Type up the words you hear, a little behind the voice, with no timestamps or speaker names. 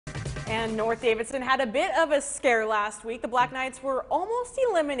And North Davidson had a bit of a scare last week. The Black Knights were almost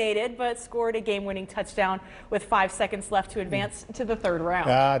eliminated, but scored a game-winning touchdown with 5 seconds left to advance to the third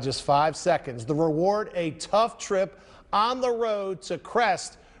round. Just 5 seconds. The reward, a tough trip on the road to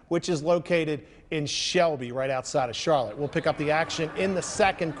Crest, which is located in Shelby, right outside of Charlotte. We'll pick up the action in the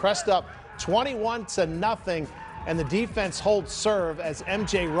second. Crest up 21-0, and the defense holds serve as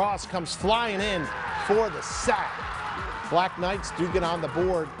MJ Ross comes flying in for the sack. Black Knights do get on the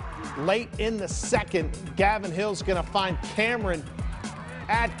board late in the second. Gavin Hill's going to find Cameron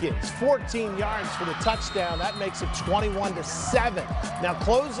Atkins, 14 yards for the touchdown. That makes it 21-7. Now,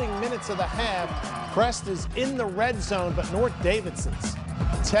 closing minutes of the half, Crest is in the red zone, but North Davidson's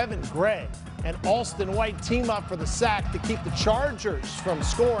Tevin Gray and Alston White team up for the sack to keep the Chargers from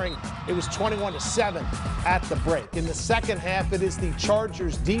scoring. It was 21-7 at the break. In the second half, it is the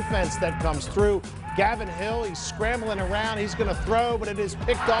Chargers defense that comes through. Gavin Hill, he's scrambling around. He's going to throw, but it is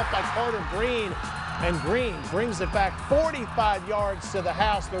picked off by Carter Green. And Green brings it back 45 yards to the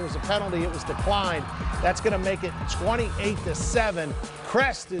house. There was a penalty. It was declined. That's going to make it 28-7.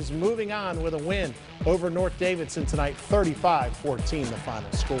 Crest is moving on with a win over North Davidson tonight, 35-14 the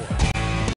final score.